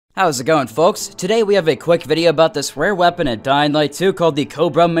How's it going, folks? Today we have a quick video about this rare weapon in Dying Light 2 called the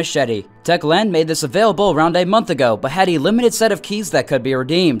Cobra Machete. Techland made this available around a month ago, but had a limited set of keys that could be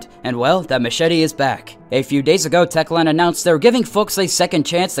redeemed, and well, that machete is back. A few days ago, Techland announced they were giving folks a second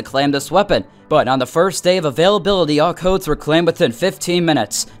chance to claim this weapon, but on the first day of availability, all codes were claimed within 15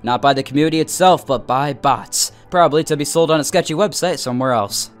 minutes, not by the community itself, but by bots. Probably to be sold on a sketchy website somewhere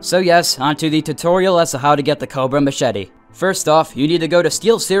else. So yes, onto the tutorial as to how to get the Cobra Machete. First off, you need to go to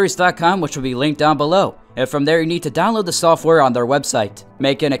steelseries.com, which will be linked down below, and from there you need to download the software on their website.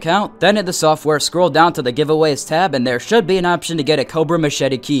 Make an account, then in the software scroll down to the giveaways tab and there should be an option to get a Cobra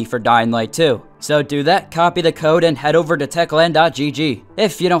Machete key for Dying Light 2. So do that, copy the code, and head over to techland.gg.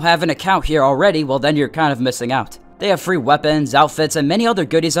 If you don't have an account here already, well then you're kind of missing out. They have free weapons, outfits, and many other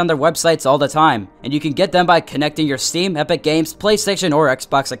goodies on their websites all the time, and you can get them by connecting your Steam, Epic Games, PlayStation, or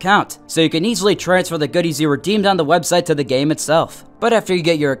Xbox account, so you can easily transfer the goodies you redeemed on the website to the game itself. But after you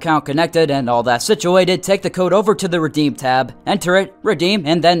get your account connected and all that situated, take the code over to the Redeem tab, enter it, redeem,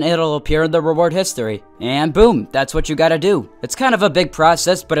 and then it'll appear in the reward history. And boom, that's what you gotta do. It's kind of a big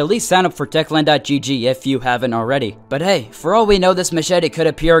process, but at least sign up for techland.gg if you haven't already. But hey, for all we know, this machete could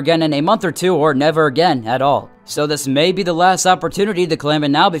appear again in a month or two or never again at all. So this may be the last opportunity to claim it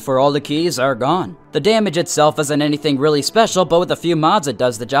now before all the keys are gone. The damage itself isn't anything really special, but with a few mods it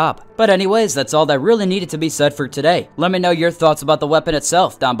does the job. But anyways, that's all that really needed to be said for today. Let me know your thoughts about the weapon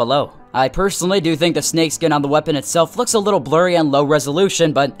itself down below. I personally do think the snakeskin on the weapon itself looks a little blurry and low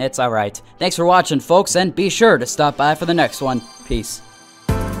resolution, but it's alright. Thanks for watching, folks, and be sure to stop by for the next one. Peace.